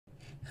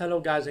Hello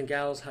guys and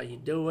gals, how you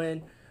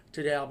doing?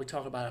 Today I'll be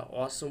talking about an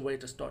awesome way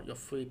to start your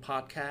free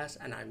podcast,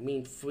 and I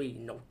mean free,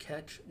 no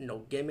catch, no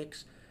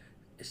gimmicks.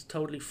 It's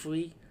totally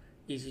free,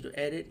 easy to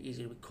edit,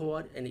 easy to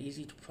record, and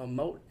easy to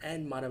promote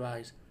and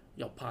monetize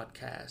your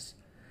podcast.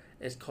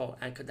 It's called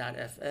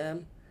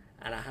Anchor.fm,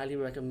 and I highly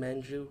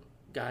recommend you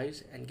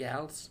guys and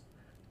gals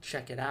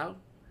check it out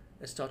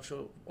and start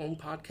your own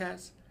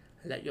podcast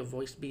and let your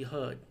voice be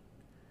heard.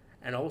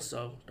 And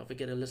also, don't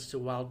forget to listen to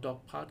Wild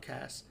Dog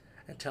Podcast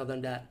and tell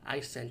them that I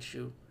sent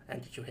you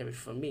and that you hear it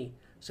from me.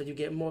 So you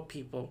get more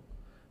people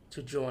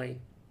to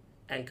join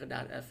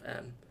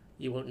Anchor.fm.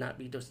 You will not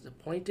be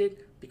disappointed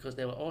because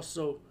they will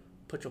also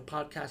put your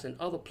podcast in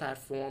other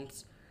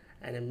platforms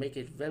and then make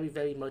it very,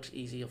 very much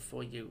easier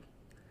for you.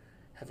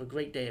 Have a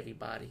great day,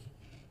 everybody.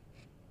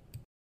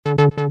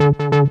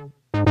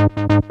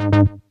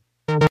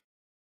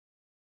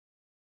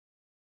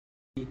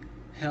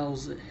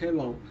 Hell's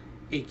Hero,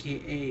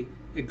 aka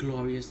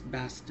Inglorious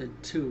Bastard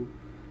 2.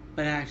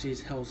 But actually,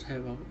 it's Hell's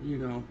Hero.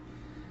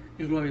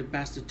 Inglorious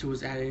Bastard 2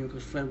 is added in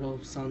because Fred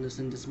Wilson is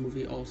in this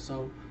movie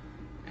also.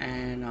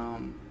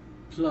 And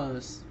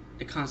plus,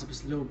 the concept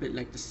is a little bit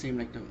like the same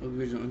like the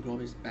original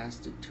Inglorious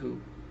Bastard 2.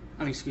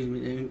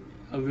 The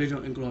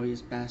original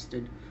Inglorious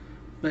Bastard.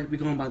 But we're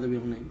going by the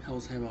real name,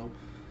 Hell's Hero.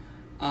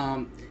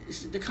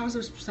 The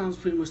concept sounds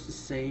pretty much the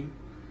same.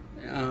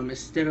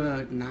 Instead of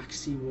a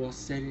Nazi war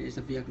setting, it's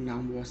a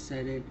Vietnam War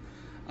setting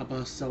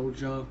about a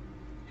soldier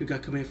who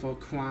got committed for a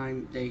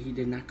crime that he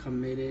did not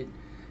commit it,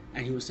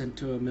 and he was sent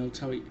to a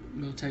military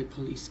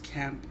police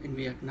camp in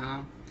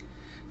Vietnam.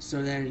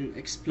 So then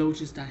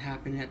explosions that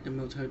happened at the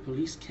military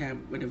police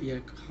camp when the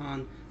Viet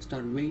Cong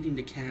started raiding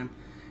the camp.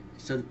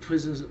 So the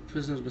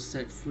prisoners were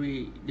set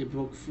free. They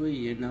broke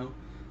free.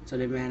 So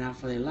they ran out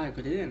for their life,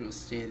 but they didn't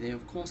stay there,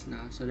 of course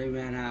not. So they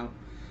ran out.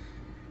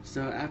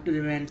 So after they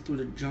ran through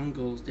the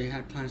jungles, they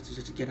had plans to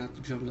just get out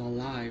the jungle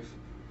alive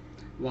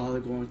while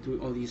they're going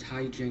through all these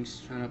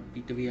hijinks, trying to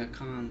beat the Viet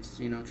Congs,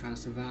 trying to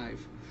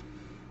survive.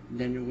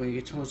 Then when you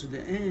get towards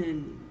the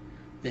end,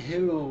 the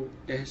hero,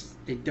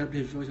 they dubbed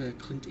his voice with a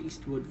Clint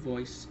Eastwood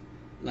voice,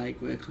 like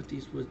where Clint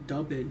Eastwood was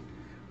dubbing,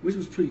 which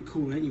was pretty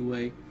cool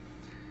anyway.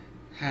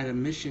 He had a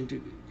mission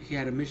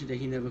that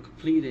he never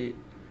completed.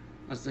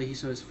 So he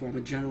saw his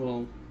former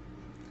general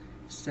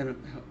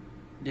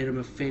did him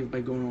a favor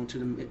by going on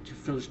to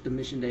finish the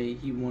mission that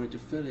he wanted to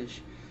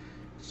finish.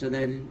 So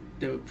then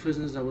the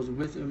prisoners that was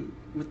with him,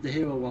 with the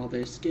hero while they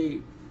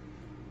escaped,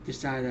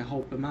 decided to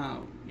help him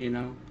out,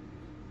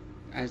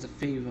 as a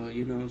favor,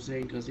 you know what I'm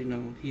saying? Because,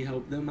 he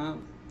helped them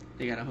out.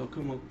 They gotta hook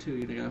him up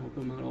too, they gotta help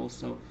him out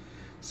also.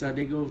 So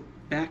they go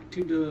back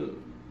to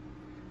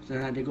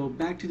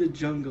the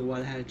jungle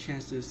while they had a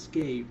chance to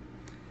escape.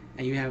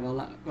 And you have a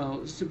lot,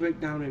 just to break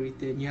down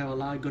everything, you have a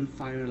lot of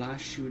gunfire, a lot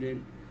of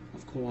shooting,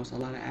 of course, a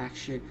lot of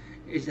action.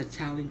 It's a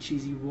Italian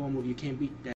cheesy war movie, you can't beat that.